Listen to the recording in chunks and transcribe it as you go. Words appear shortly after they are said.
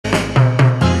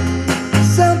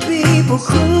people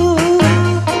cool.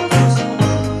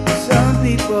 Some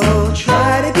people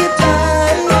try to get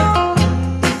by.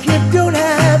 If you don't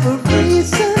have a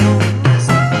reason,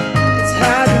 it's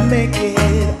hard to make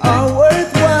it all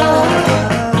worthwhile.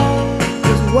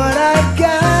 'Cause what I've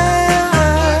got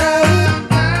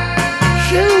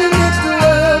surely makes the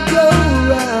world go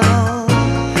round.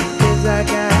 'Cause I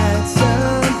got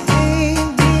something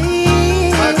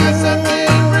real. I got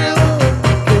something real.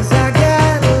 'Cause I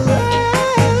got love.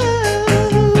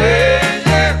 Yeah,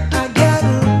 yeah. I got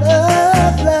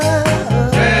love,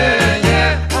 love. Yeah,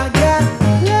 yeah. I got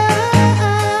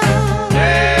love.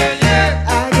 Yeah, yeah. I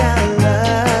got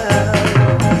love.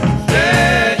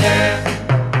 Yeah, yeah.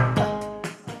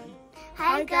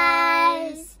 Hi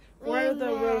guys, We're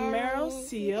the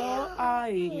Romero-Sio.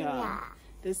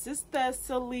 This is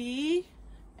Thessaly,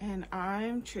 and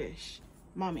I'm Trish.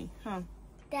 Mommy, huh?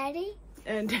 Daddy.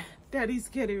 And Daddy's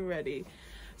getting ready.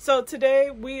 So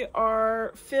today we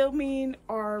are filming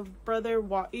our brother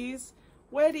Uai's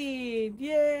wedding.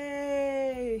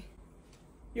 Yay!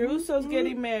 Your Uso's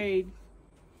getting married.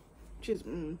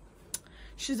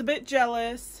 She's a bit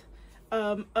jealous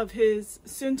of his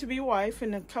soon-to-be wife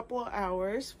in a couple of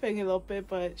hours, Penelope,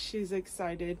 but she's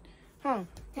excited. Huh?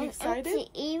 Excited? Auntie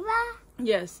Eva.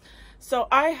 Yes. So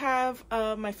I have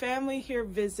my family here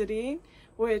visiting,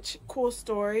 which, cool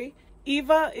story.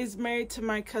 Eva is married to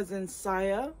my cousin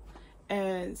Saya,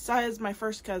 and Saya's my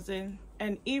first cousin,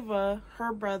 and Eva,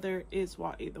 her brother, is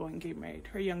Uai, the one getting married,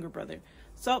 her younger brother.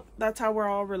 So that's how we're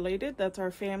all related. That's our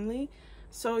family.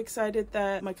 So excited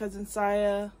that my cousin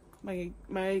Saya, my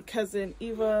cousin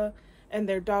Eva, and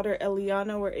their daughter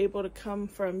Eliana were able to come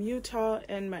from Utah,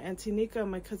 and my auntie Nika and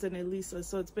my cousin Elisa.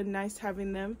 So it's been nice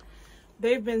having them.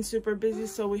 They've been super busy,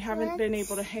 so we haven't been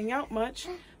able to hang out much.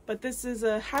 But this is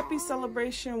a happy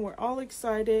celebration. We're all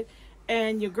excited.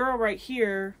 And your girl right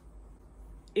here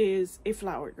is a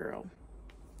flower girl.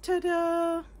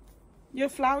 Ta-da! You're a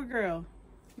flower girl.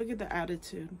 Look at the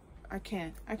attitude. I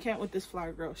can't with this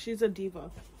flower girl. She's a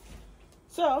diva.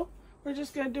 So we're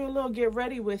just gonna do a little get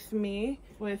ready with me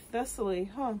with Thessaly,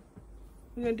 huh?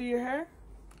 You gonna do your hair?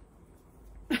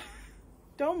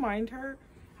 Don't mind her.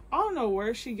 I don't know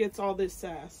where she gets all this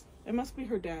sass. It must be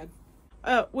her dad.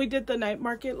 We did the night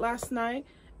market last night,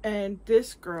 and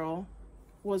this girl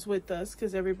was with us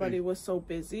because everybody was so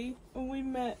busy. And we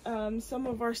met some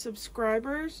of our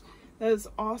subscribers. That is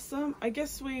awesome. I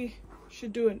guess we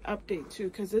should do an update too,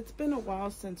 because it's been a while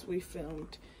since we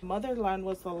filmed. Motherland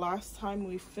was the last time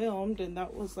we filmed, and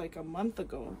that was like a month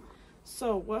ago.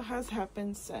 So what has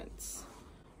happened since?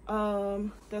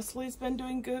 Thessaly's been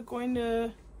doing good, going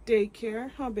to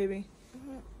daycare, huh baby?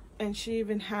 And she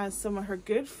even has some of her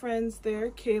good friends there,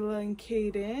 Kayla and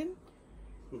Kaden.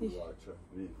 Who watch our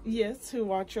video. Yes, who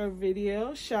watch our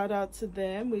video. Shout out to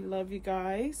them. We love you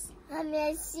guys.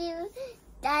 I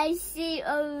see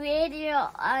a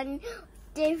video on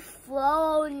their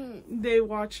phone. They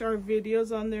watch our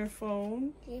videos on their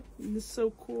phone. Yep. It's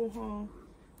so cool, huh?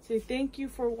 Say thank you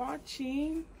for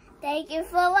watching. Thank you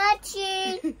for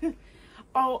watching.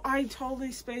 Oh, I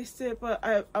totally spaced it, but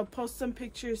I'll post some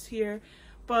pictures here.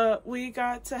 But we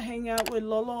got to hang out with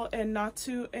Lolo and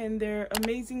Natu and their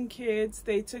amazing kids.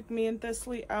 They took me and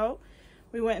Thessaly out.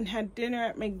 We went and had dinner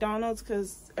at McDonald's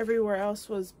because everywhere else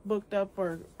was booked up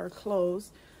or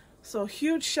closed. So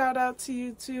huge shout out to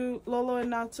you two, Lolo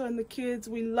and Natu and the kids.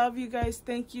 We love you guys.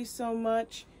 Thank you so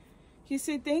much. You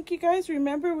say thank you guys.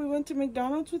 Remember we went to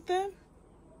McDonald's with them?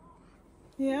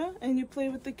 Yeah, and you play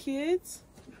with the kids?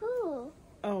 Who?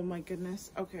 Oh my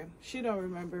goodness. Okay, she don't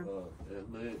remember.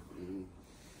 Ella and...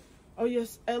 Oh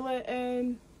yes, Ella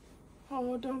and,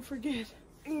 oh don't forget,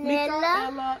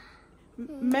 Mela.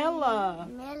 Mela.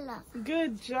 Mela.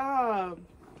 Good job.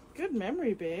 Good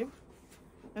memory, babe.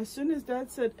 As soon as Dad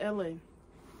said Ella,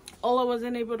 Ola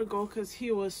wasn't able to go because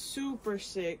he was super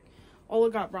sick.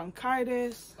 Ola got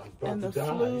bronchitis and the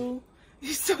flu.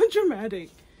 He's so dramatic.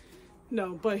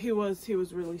 No, but he was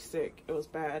really sick. It was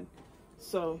bad.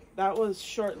 So that was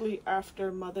shortly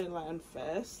after Motherland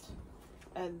Fest.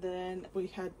 And then we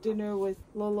had dinner with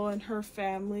Lolo and her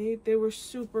family. They were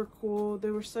super cool. They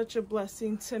were such a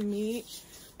blessing to meet.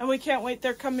 And we can't wait.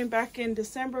 They're coming back in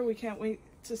December. We can't wait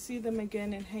to see them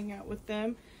again and hang out with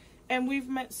them. And we've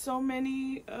met so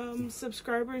many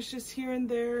subscribers just here and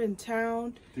there in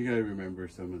town. You gotta remember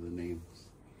some of the names.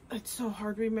 It's so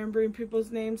hard remembering people's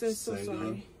names. I'm so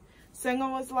sorry. Senga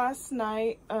was last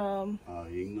night.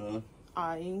 Ainga.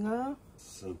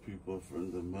 Some people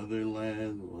from the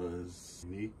motherland was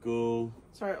Nico.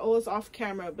 Sorry, Ola's off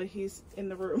camera, but he's in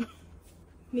the room.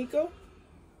 Nico?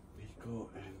 Nico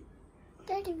and...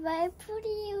 Daddy, why put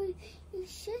you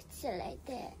shirts like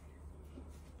that?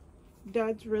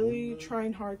 Dad's really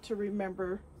trying hard to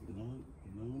remember. No.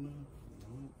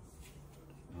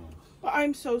 But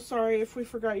I'm so sorry if we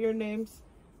forgot your names.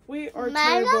 We are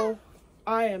Mala? terrible.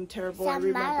 I am terrible at Samala.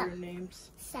 remembering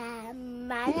names.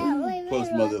 Plus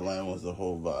Motherland was the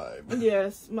whole vibe.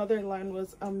 Yes, Motherland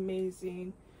was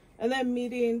amazing. And then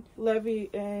meeting Levy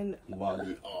and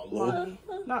Lonnie. Lonnie.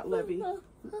 Not Levy.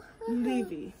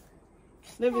 Levy.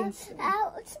 Livingston.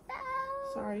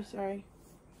 Sorry.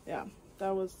 Yeah,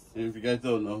 that was... And if you guys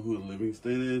don't know who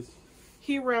Livingston is,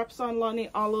 He raps on Lonnie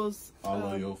Alo's...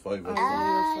 Alo Five.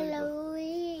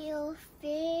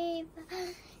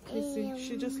 You see,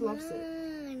 she just loves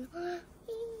it.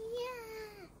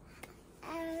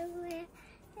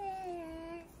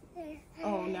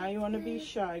 Oh, now you want to be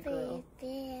shy, girl.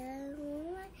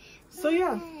 So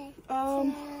yeah,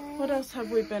 what else have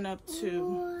we been up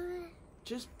to?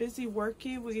 Just busy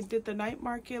working. We did the night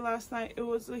market last night. It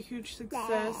was a huge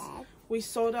success. We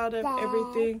sold out of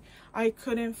everything. I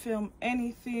couldn't film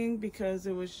anything because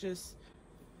it was just,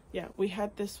 yeah, we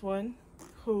had this one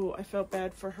who I felt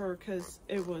bad for her because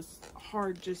it was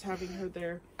hard just having her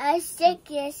there. I was sick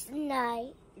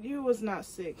yesterday. You was not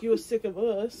sick. You was sick of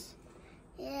us.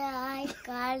 Yeah, I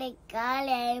got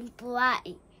it,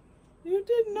 bright. You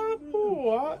did not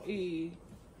Hawaii.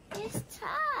 This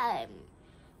time.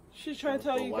 She's trying to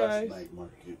tell you Last guys. night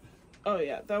market. Oh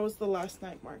yeah, that was the last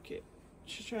night market.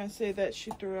 She's trying to say that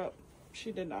she threw up.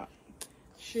 She did not.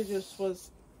 She just was,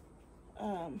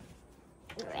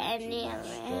 Strawberry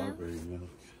milk.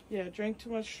 yeah, drank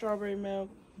too much strawberry milk,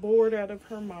 bored out of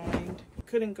her mind.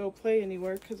 Couldn't go play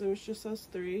anywhere because it was just us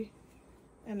three.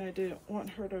 And I didn't want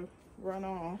her to run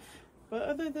off. But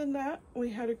other than that,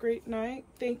 we had a great night.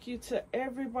 Thank you to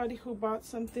everybody who bought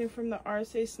something from the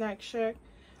RSA Snack Shack.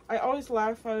 I always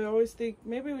laugh. I always think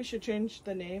maybe we should change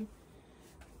the name.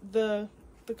 The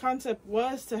concept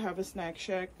was to have a snack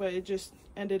shack, but it just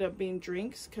ended up being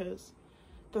drinks because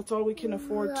that's all we can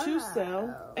afford to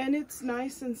sell. And it's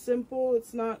nice and simple.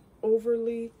 It's not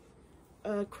overly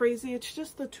crazy. It's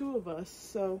just the two of us.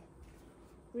 So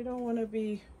we don't want to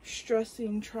be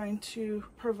stressing trying to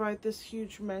provide this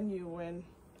huge menu when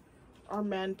our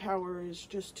manpower is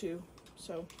just two.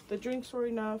 So the drinks were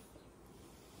enough.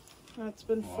 That's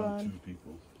been fun. I'm 2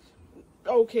 people.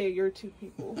 Okay, you're 2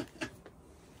 people.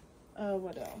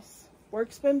 What else?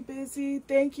 Work's been busy.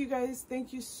 Thank you guys.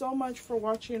 Thank you so much for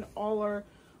watching all our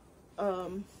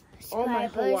all my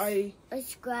Hawaii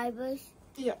subscribers.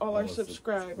 Yeah, all our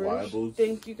subscribers.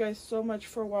 Thank you guys so much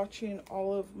for watching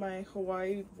all of my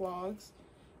Hawaii vlogs.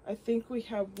 I think we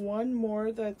have one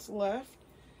more that's left,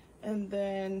 and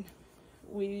then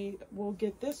we will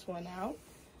get this one out.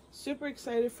 Super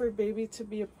excited for baby to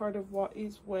be a part of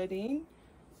Wai's wedding.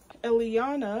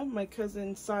 Eliana, my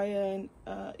cousin Saya and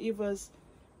Eva's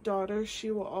daughter, she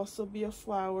will also be a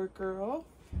flower girl,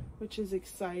 which is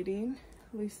exciting.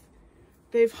 At least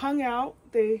they've hung out.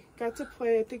 They got to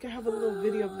play. I think I have a little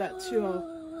video of that too.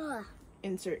 I'll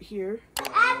insert here.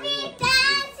 Happy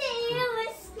dancing in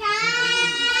the sky.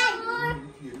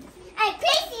 Hey,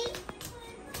 Chrissy.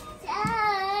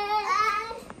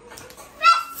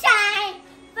 Best time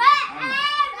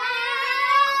forever.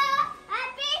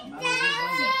 Happy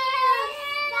dancing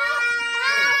in the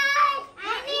sky.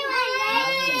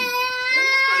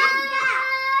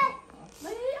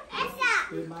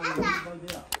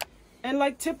 And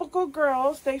like typical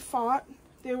girls, they fought.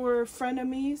 They were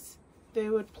frenemies. They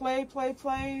would play.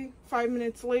 5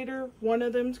 minutes later, one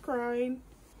of them's crying.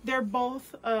 They're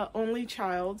both only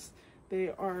childs. They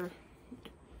are...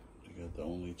 You got the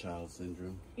only child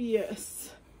syndrome.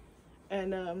 Yes.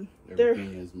 And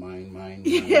everything is mine.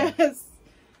 Yes.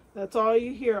 That's all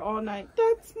you hear all night.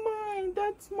 That's mine.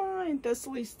 That's mine.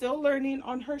 Thessaly's still learning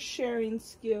on her sharing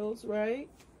skills, right?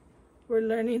 We're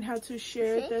learning how to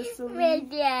share, Thessaly.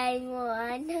 Maybe I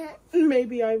won.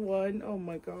 Maybe I won. Oh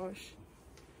my gosh.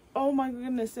 Oh my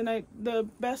goodness. And the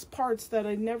best parts that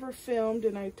I never filmed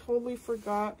and I totally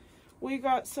forgot. We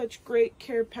got such great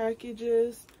care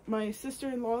packages. My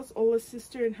sister-in-law's, Ola's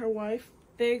sister and her wife,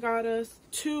 they got us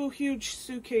 2 huge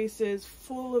suitcases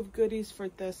full of goodies for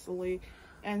Thessaly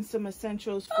and some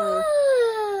essentials for...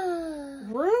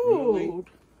 Rude.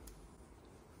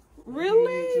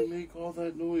 Really? You need to make all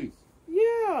that noise.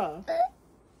 Yeah.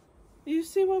 You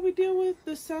see what we deal with?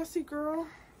 The sassy girl?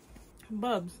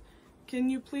 Bubs, can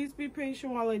you please be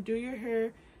patient while I do your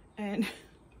hair and...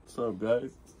 What's up,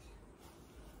 guys?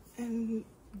 And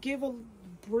give a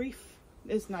brief,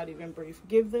 it's not even brief,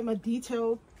 give them a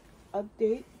detailed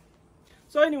update.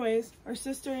 So anyways, our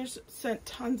sisters sent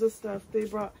tons of stuff. They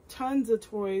brought tons of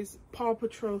toys, Paw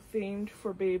Patrol themed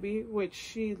for baby, which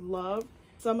she loved.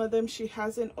 Some of them she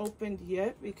hasn't opened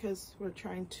yet because we're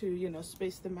trying to, you know,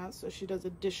 space them out so she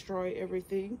doesn't destroy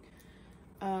everything.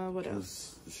 What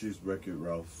else? She's Wreck-It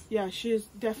Ralph. Yeah, she's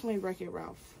definitely Wreck-It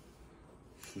Ralph.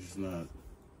 She's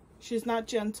not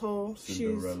gentle.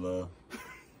 Cinderella.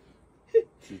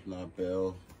 She's not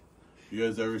Belle. You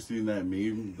guys ever seen that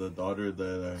meme? The daughter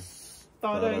that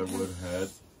I would have had,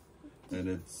 and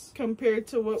it's compared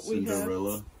to what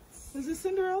Cinderella. We have. Is it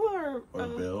Cinderella or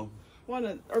Belle?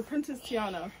 Or Princess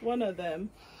Tiana, one of them.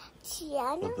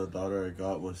 Tiana? But the daughter I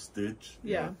got was Stitch.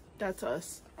 Yeah, that's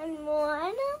us. And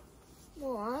Moana?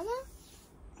 Moana?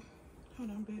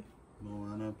 Hold on, babe.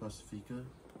 Moana Pacifica.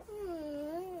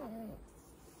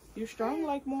 You strong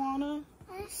like Moana?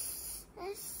 Let's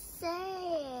say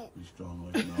it. You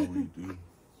strong like Maui do.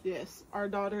 Yes, our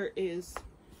daughter is.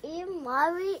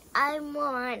 Mari, I'm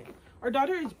Moana. Our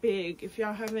daughter is big. If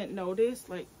y'all haven't noticed,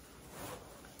 like,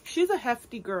 she's a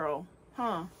hefty girl,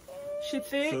 huh? She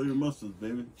thick. Show your muscles,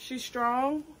 baby. She's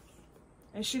strong,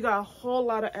 and she got a whole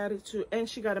lot of attitude, and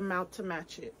she got a mouth to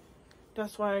match it.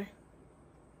 That's why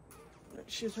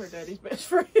she's her daddy's best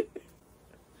friend.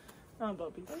 Oh,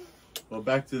 Bobby. Well,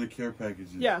 back to the care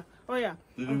packages. Yeah. Oh, yeah.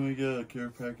 Didn't we get a care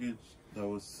package that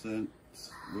was sent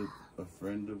with a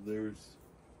friend of theirs?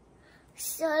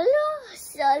 Solo.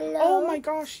 Oh my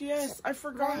gosh, yes. I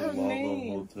forgot her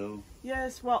name. Hotel.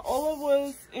 Yes, while Ola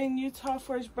was in Utah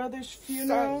for his brother's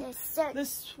funeral,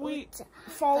 this sweet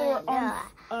follower on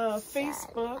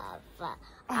Facebook,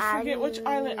 I forget which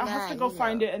island, I have to go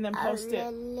find it and then post it.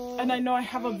 And I know I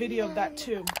have a video of that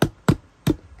too.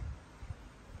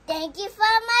 Thank you for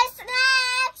my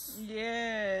snacks.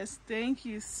 Yes, thank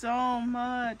you so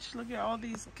much. Look at all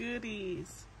these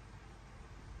goodies.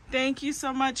 Thank you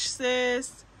so much,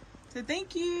 sis. So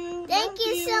thank you. Thank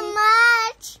you so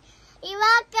much. You're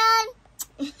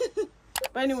welcome.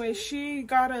 But anyway, she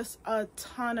got us a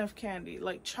ton of candy,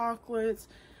 like chocolates.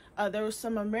 There was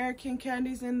some American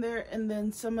candies in there, and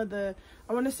then some of the,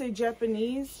 I want to say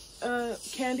Japanese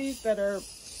candies that are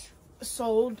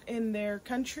sold in their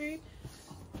country.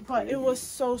 But it was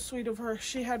so sweet of her.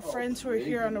 She had friends who were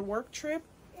here on a work trip.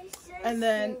 And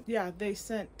then, yeah, they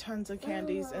sent tons of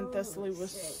candies, and Thessaly was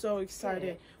so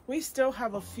excited. We still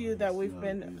have a few that we've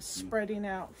been spreading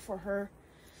out for her.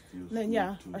 And then,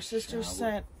 yeah, our sister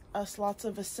sent us lots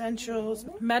of essentials,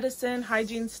 medicine,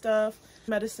 hygiene stuff,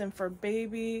 medicine for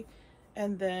baby,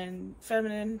 and then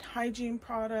feminine hygiene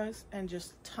products, and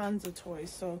just tons of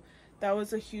toys. So that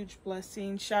was a huge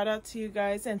blessing. Shout out to you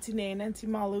guys, Auntie Nay and Auntie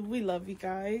Malu. We love you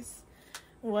guys.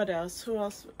 What else? Who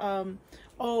else?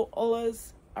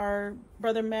 Ola's, our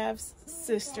brother Mav's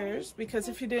sisters, because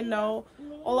if you didn't know,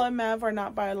 Ola and Mav are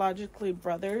not biologically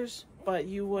brothers, but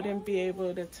you wouldn't be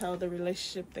able to tell the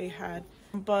relationship they had.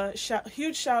 But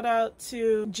huge shout out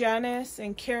to Janice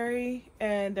and Carrie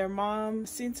and their mom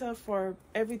Cinta for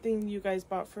everything you guys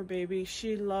bought for baby.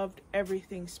 She loved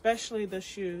everything, especially the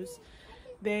shoes.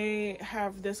 They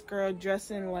have this girl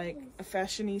dressing like a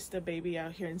fashionista baby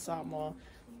out here in Samoa.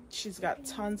 She's got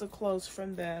tons of clothes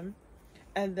from them.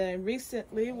 And then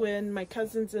recently, when my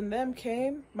cousins and them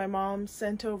came, my mom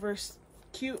sent over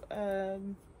cute,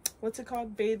 what's it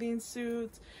called? Bathing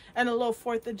suits and a little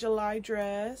 4th of July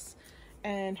dress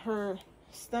and her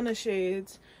stunner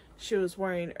shades she was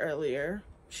wearing earlier.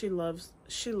 She loves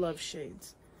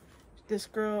shades. This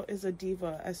girl is a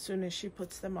diva as soon as she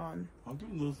puts them on. How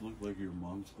come those look like your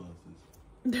mom's glasses?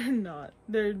 They're not.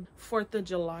 They're 4th of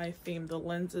July themed. The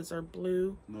lenses are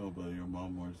blue. No, but your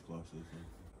mom wears glasses.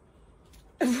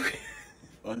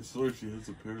 I swear she has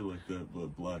a pair like that,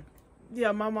 but black.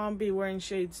 Yeah, my mom be wearing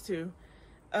shades too.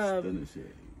 Shades.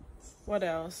 What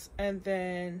else? And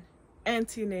then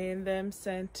Auntie Nay and them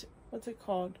sent, what's it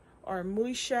called? Our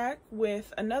Mui Shack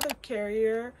with another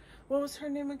carrier. What was her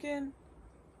name again?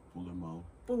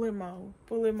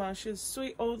 Bulimau. She's a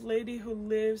sweet old lady who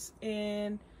lives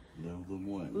in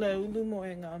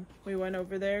Leulumoenga. We went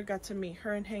over there, got to meet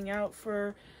her and hang out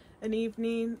for an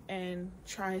evening and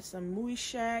try some Mui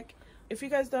Shack. If you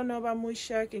guys don't know about Mui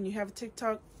Shack and you have a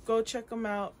TikTok, go check them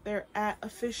out. They're at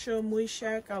official Mui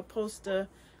Shack. I'll post a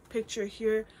picture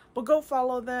here. But go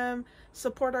follow them.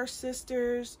 Support our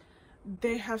sisters.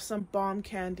 They have some bomb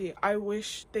candy. I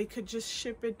wish they could just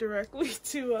ship it directly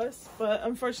to us. But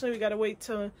unfortunately, we got to wait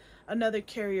till another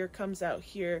carrier comes out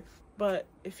here. But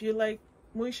if you like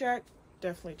Mui Shack,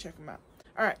 definitely check them out.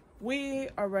 All right. We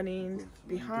are running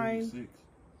behind.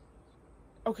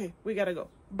 Okay, we gotta go.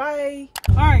 Bye.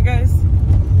 All right, guys.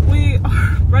 We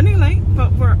are running late,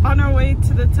 but we're on our way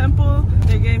to the temple.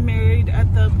 They're getting married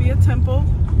at the Apia temple,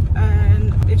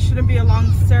 and it shouldn't be a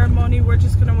long ceremony. We're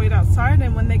just gonna wait outside,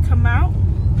 and when they come out,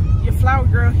 your flower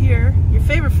girl here, your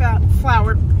favorite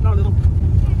flower, no, little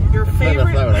your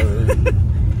favorite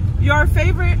your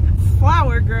favorite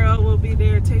flower girl will be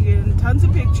there taking tons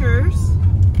of pictures,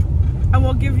 and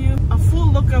we'll give you a full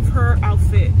look of her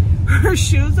outfit. Her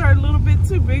shoes are a little bit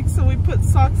too big, so we put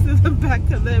socks in the back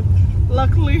of them.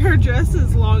 Luckily her dress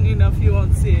is long enough you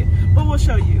won't see it, but we'll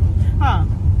show you. Huh?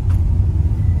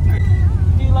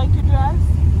 Do you like your dress?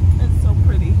 It's so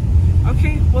pretty.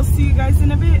 Okay, we'll see you guys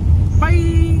in a bit.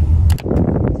 Bye.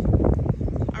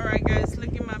 All right guys,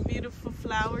 look at my beautiful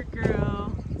flower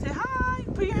girl. Say hi.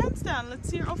 Put your hands down. Let's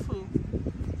see your ofu.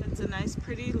 It's a nice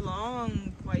pretty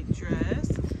long white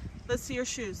dress. Let's see your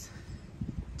shoes.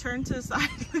 Turn to the side.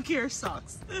 Look at her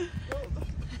socks.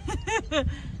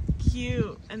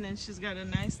 Cute. And then she's got a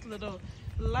nice little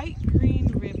light green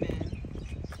ribbon.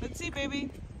 Let's see, baby.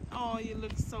 Oh, you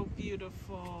look so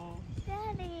beautiful.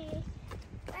 Daddy,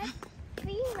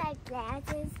 do you like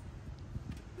glasses?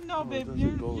 No, babe,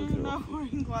 you're not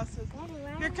wearing glasses.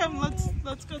 Here, come,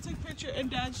 let's go take a picture. And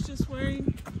Dad's just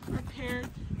wearing our pair.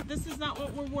 This is not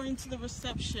what we're wearing to the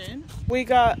reception. We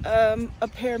got a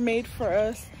pair made for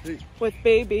us with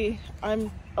baby.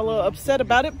 I'm a little upset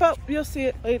about it, but you'll see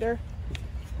it later.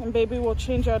 And baby will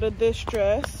change out of this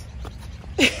dress.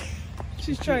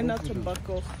 She's trying not to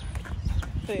buckle.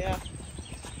 But yeah,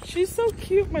 she's so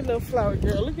cute, my little flower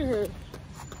girl. Look at her.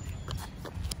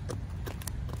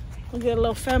 We'll get a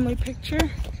little family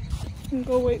picture and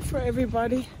go wait for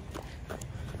everybody.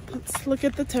 Let's look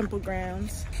at the temple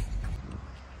grounds.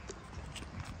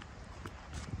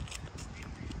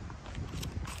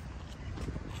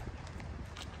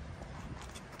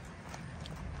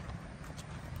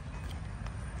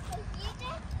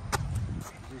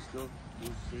 Just go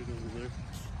straight over there.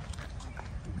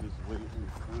 Just waiting for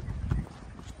the food.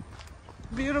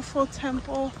 Beautiful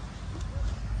temple.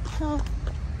 Oh,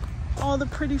 all the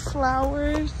pretty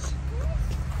flowers.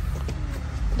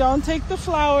 Don't take the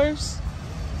flowers.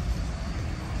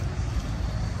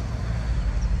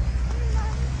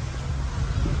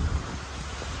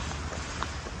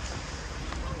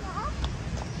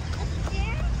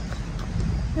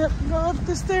 Yep, go up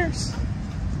the stairs.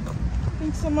 I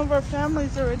think some of our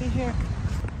family's already here.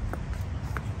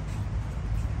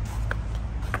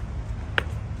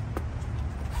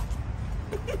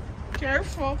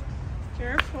 Careful,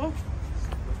 careful.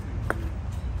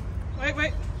 Wait,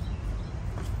 wait.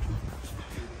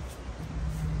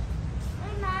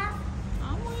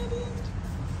 I'm waiting.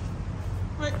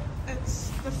 Wait, it's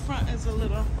the front is a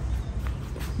little.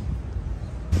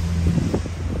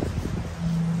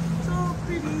 So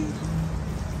pretty.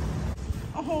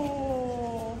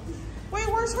 Oh, wait,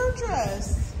 where's her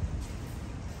dress?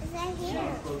 Is that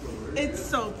here? It's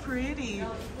so pretty.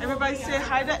 Everybody say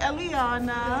hi to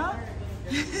Eliana.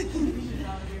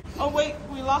 Oh wait,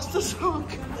 we lost the song.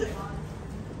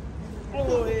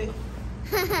 Oh wait.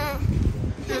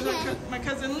 Here's my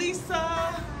cousin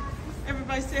Lisa.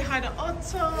 Everybody say hi to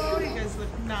Otto. You guys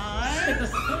look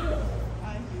nice.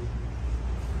 Hi.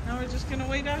 Now we're just gonna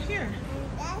wait out here.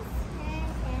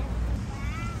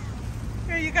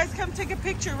 Here, you guys come take a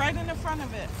picture right in the front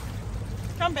of it.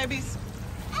 Come, babies.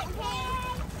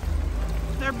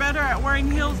 They're better at wearing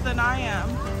heels than I am.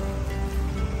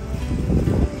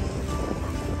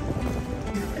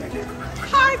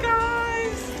 Hi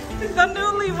guys! The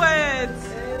newlyweds!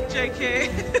 JK.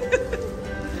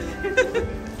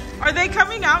 Are they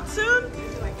coming out soon?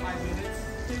 Like 5 minutes.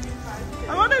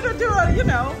 I wanted to do a, you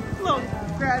know, little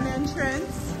grand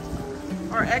entrance.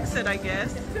 Or exit, I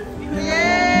guess.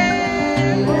 Yay!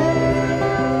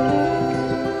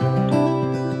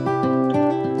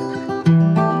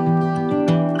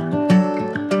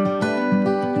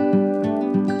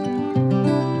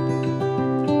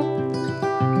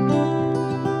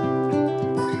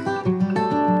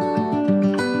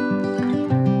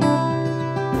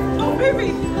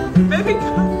 Baby,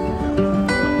 come.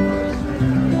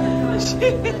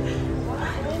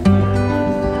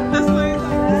 This way.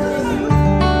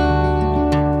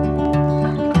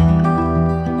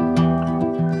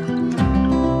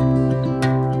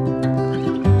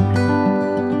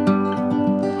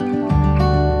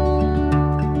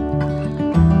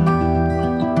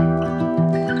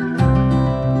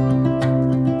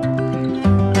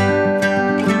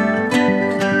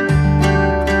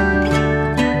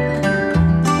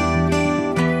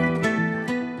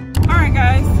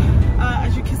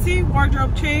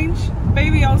 Wardrobe change.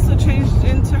 Baby also changed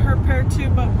into her pair too,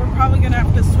 but we're probably gonna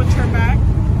have to switch her back.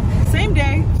 Same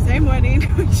day, same wedding.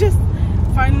 We're just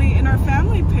finally in our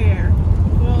family pair.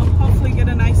 We'll hopefully get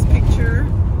a nice picture,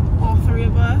 all three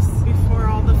of us, before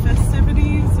all the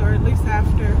festivities, or at least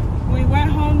after. We went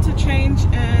home to change,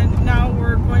 and now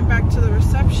we're going back to the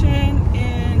reception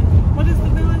in, what is the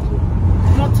village?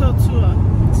 Moto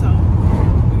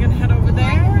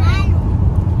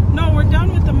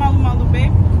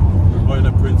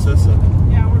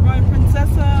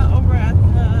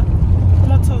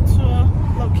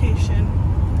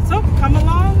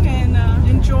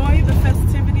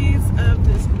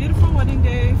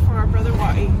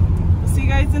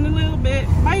guys in a little bit.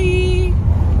 Bye.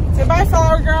 Say bye,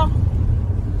 flower girl.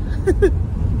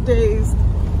 Dazed.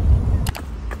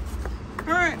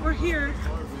 All right, we're here.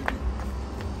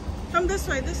 Come this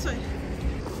way, this way.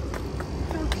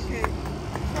 Okay.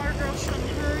 Flower girl, shouldn't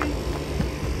hurry.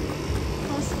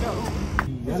 Let's go.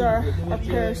 These are our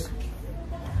pairs.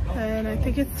 And I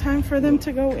think it's time for them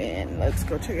to go in. Let's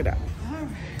go check it out. All right,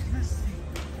 let's see.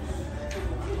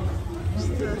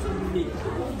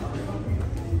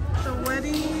 The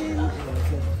wedding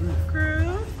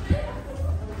groom.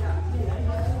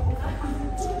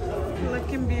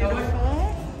 Looking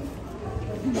beautiful.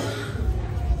 Look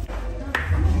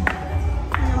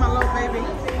at my little baby.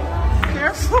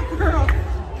 Careful, girl.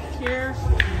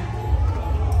 Careful.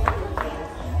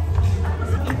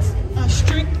 It's a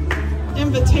strict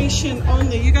invitation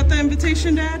only. You got the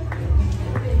invitation, Dad?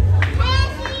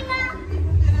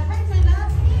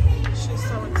 She's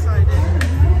so excited.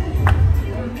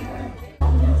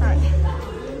 Alright.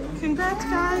 Congrats,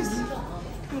 guys. I'm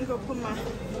gonna go put my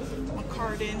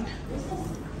card in.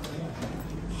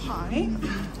 Hi.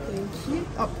 Thank you.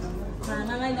 Oh.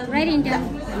 Writing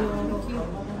down.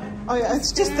 Oh yeah,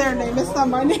 it's just their name. It's not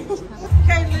my name.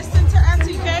 Okay, listen to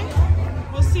Auntie, okay?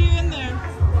 We'll see you in there.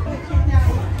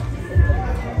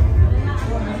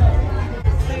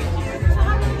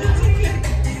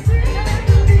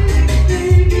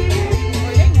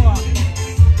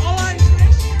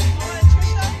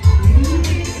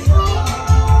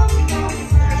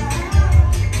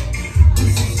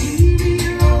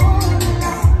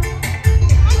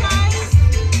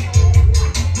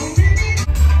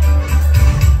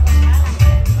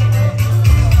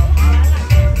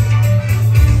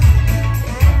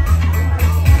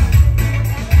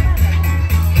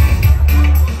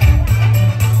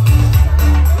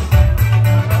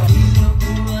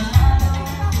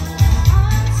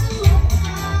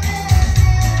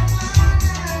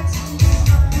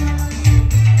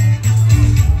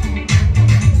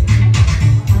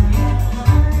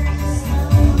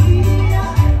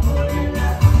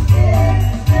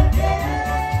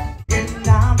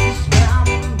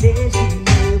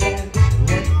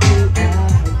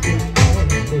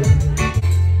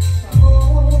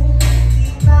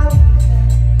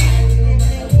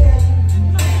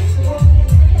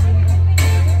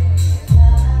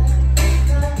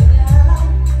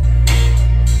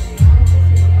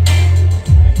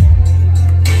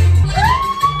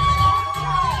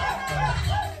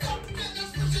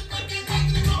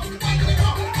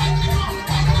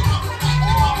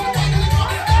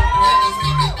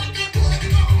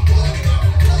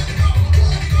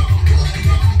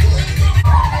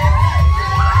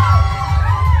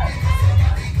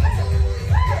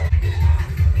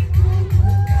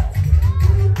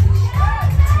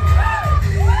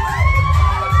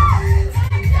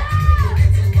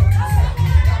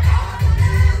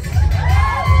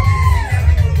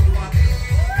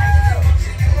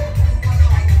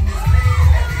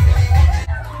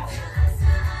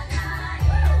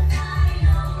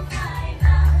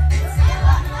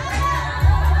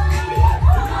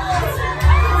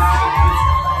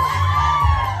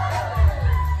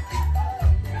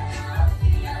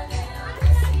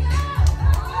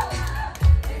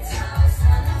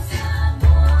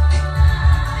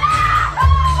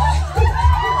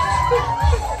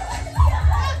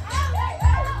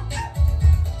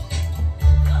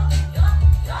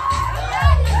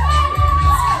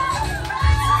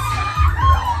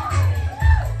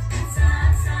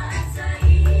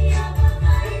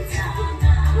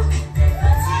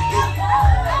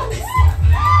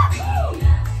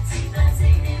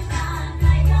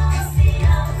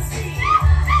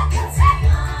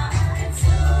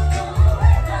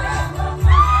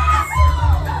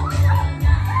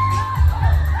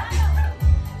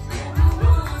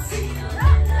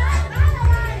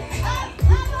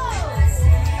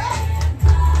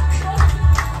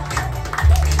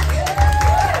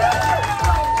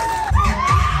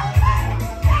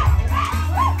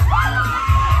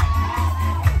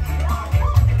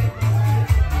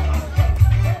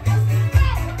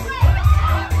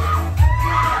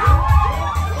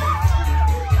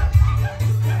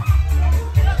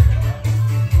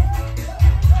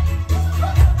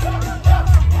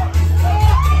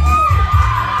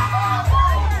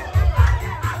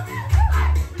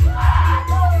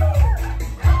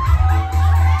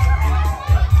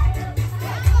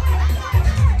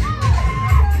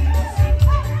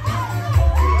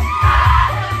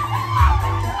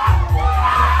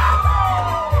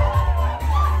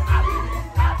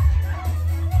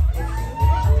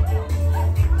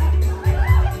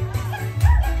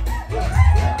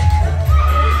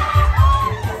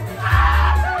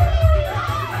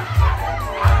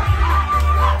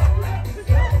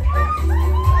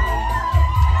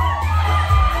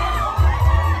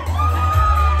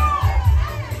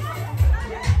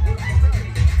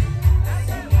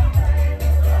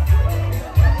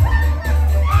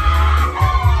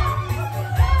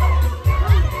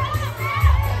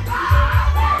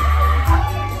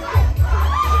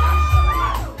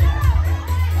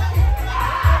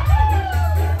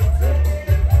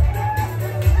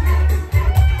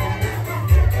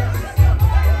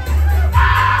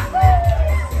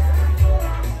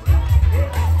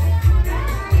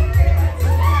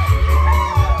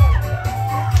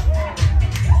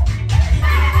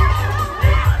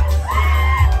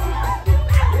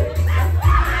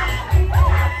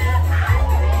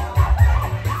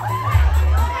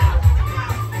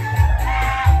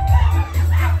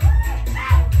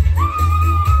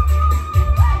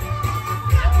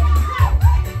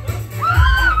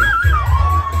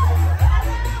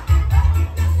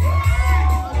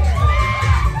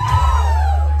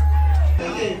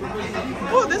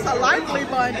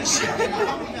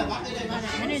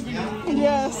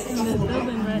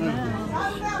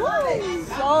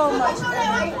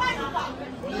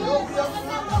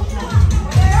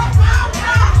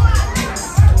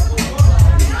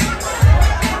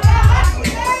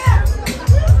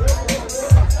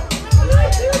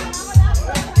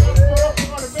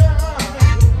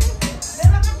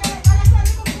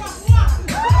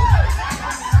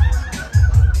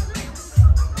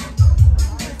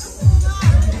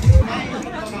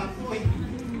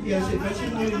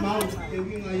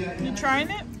 You trying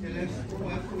it?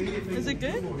 Is it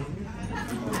good?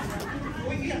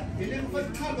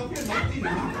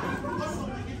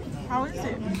 How is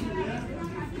it?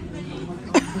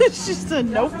 She said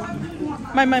nope.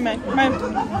 Mine.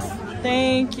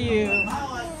 Thank you.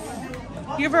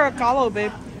 Give her a calo,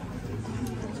 babe.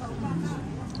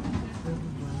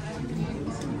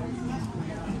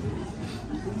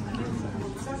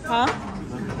 Huh?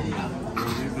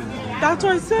 That's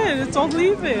what I said. It's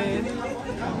Olive.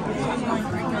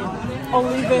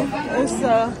 Olive is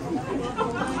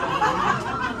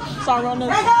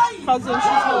Sarona's cousin.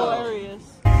 She's hilarious.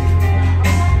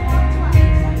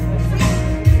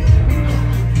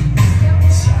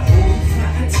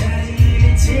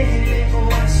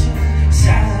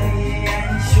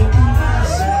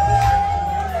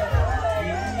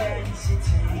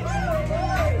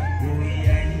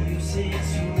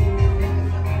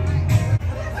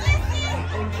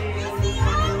 Thank you.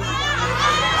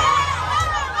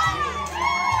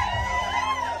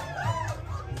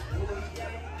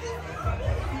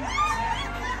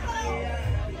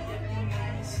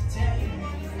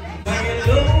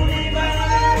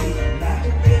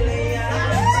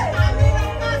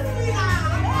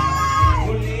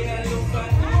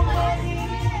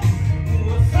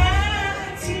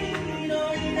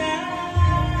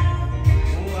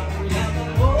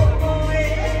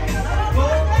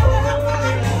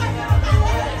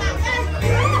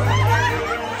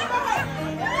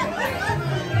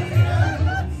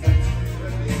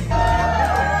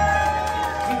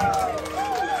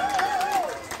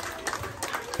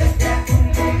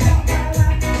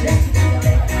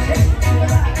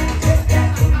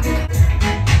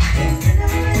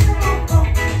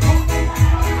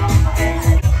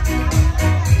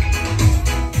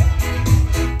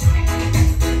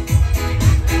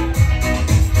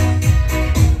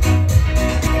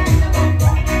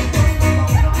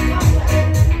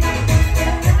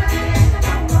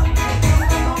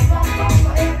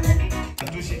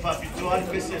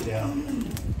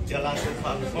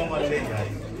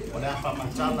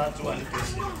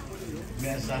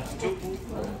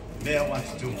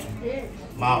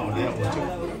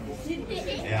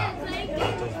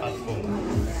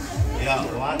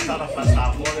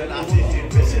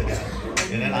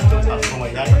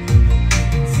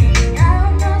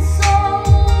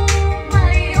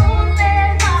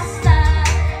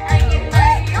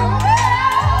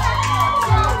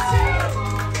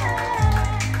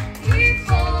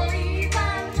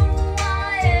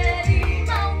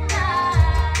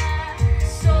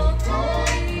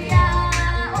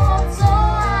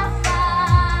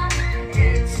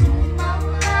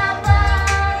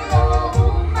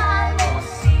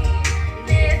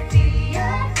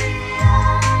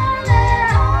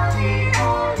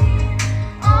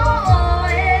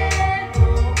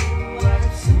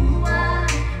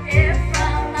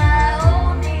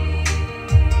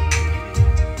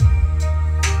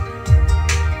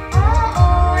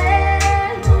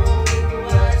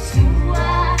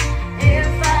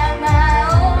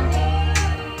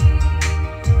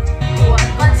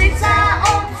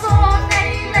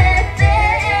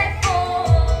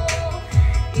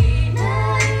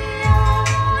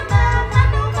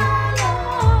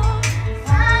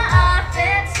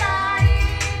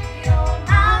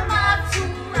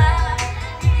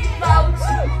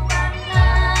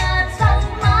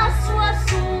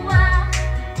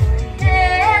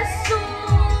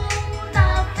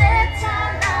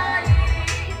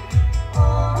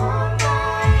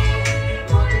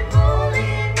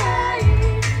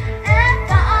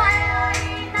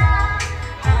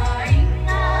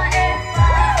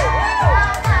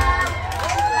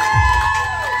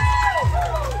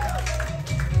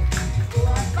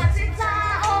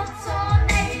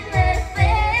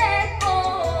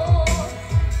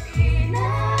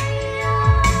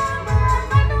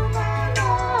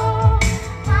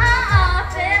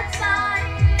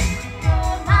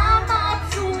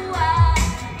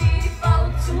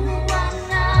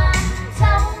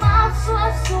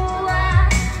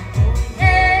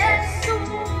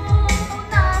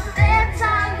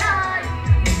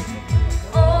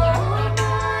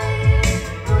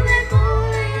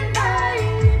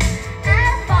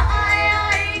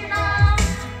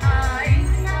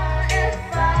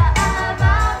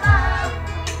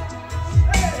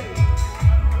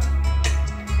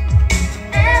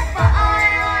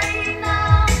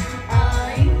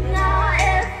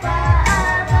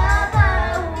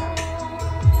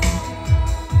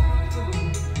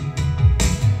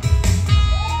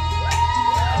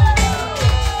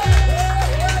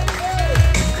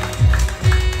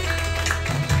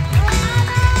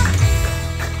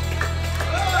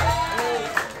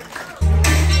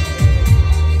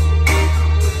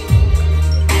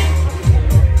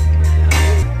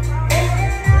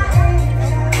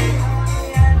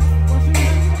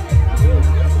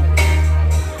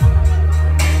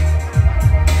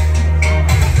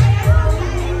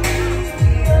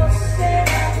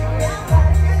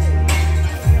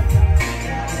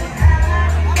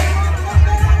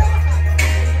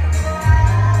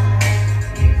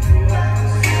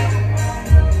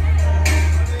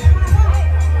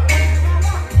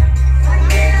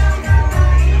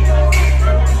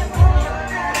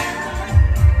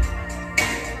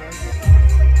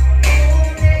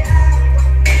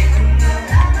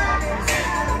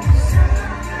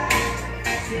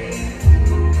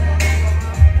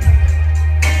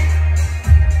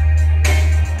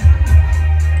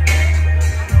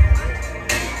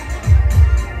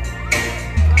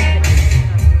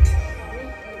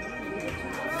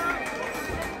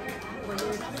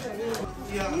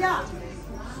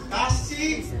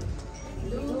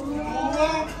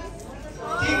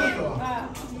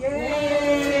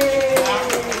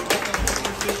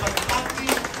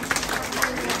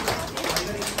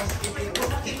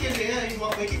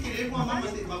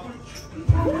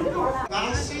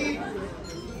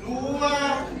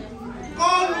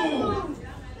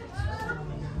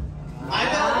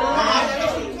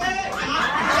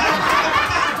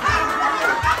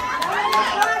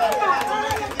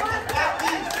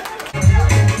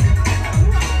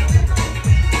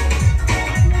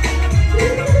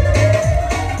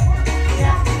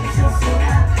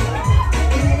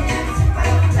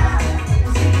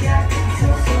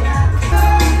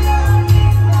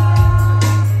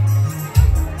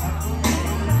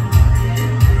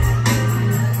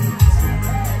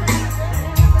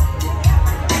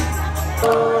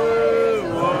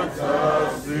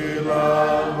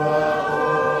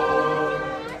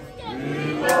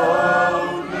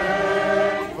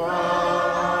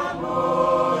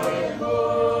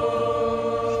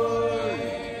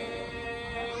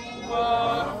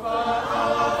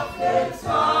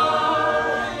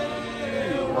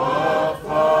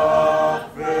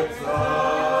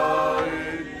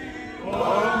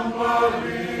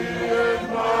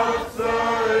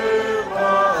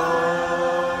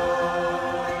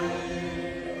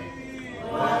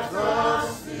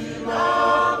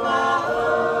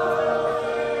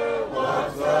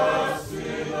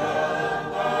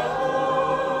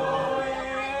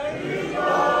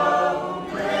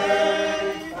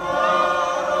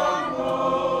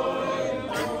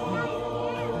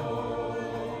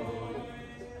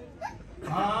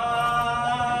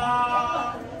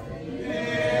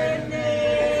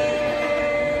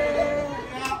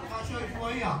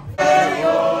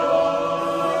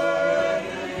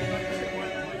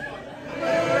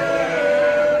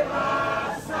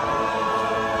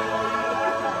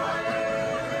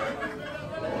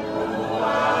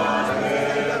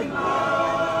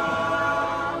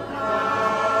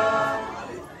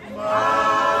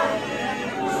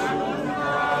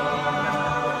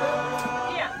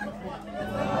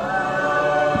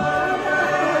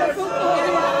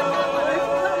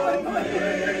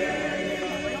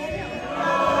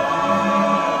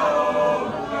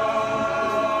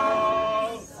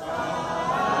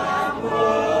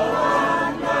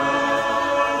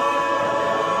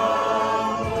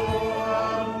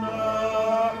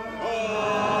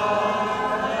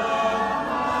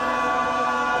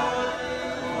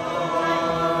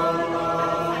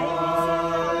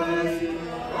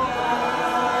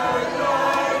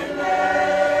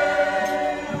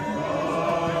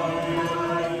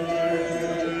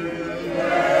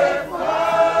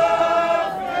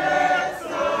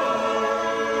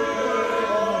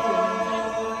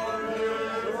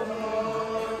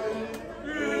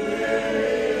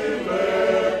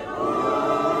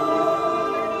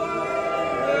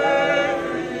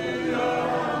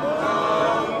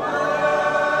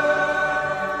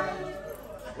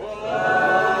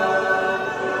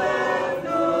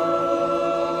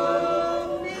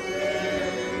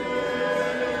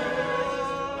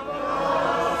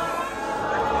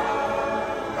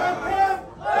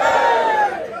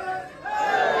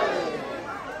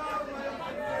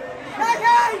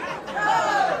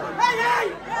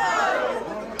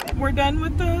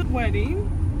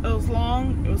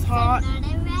 long. It was hot.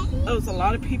 It was a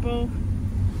lot of people,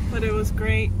 but it was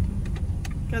great.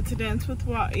 Got to dance with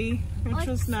Uai, which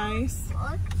was nice.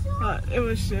 But it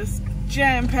was just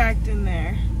jam-packed in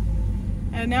there.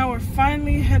 And now we're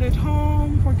finally headed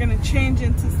home. We're gonna change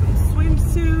into some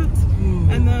swimsuits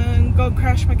and then go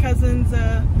crash my cousin's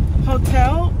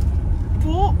hotel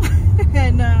pool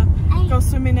and go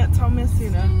swimming at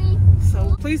Taumeasina.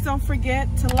 So please don't forget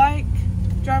to like,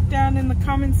 drop down in the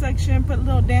comment section, put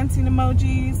little dancing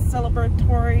emojis,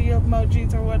 celebratory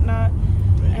emojis or whatnot,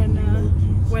 and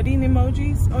wedding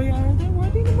emojis. Oh yeah, are there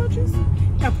wedding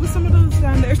emojis? Yeah, put some of those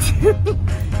down there too.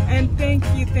 And thank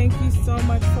you so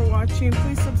much for watching.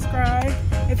 Please subscribe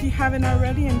if you haven't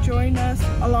already and join us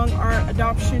along our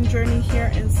adoption journey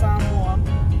here in Samoa.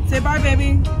 Say bye,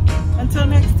 baby. Until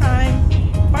next time,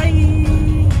 bye.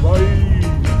 Bye.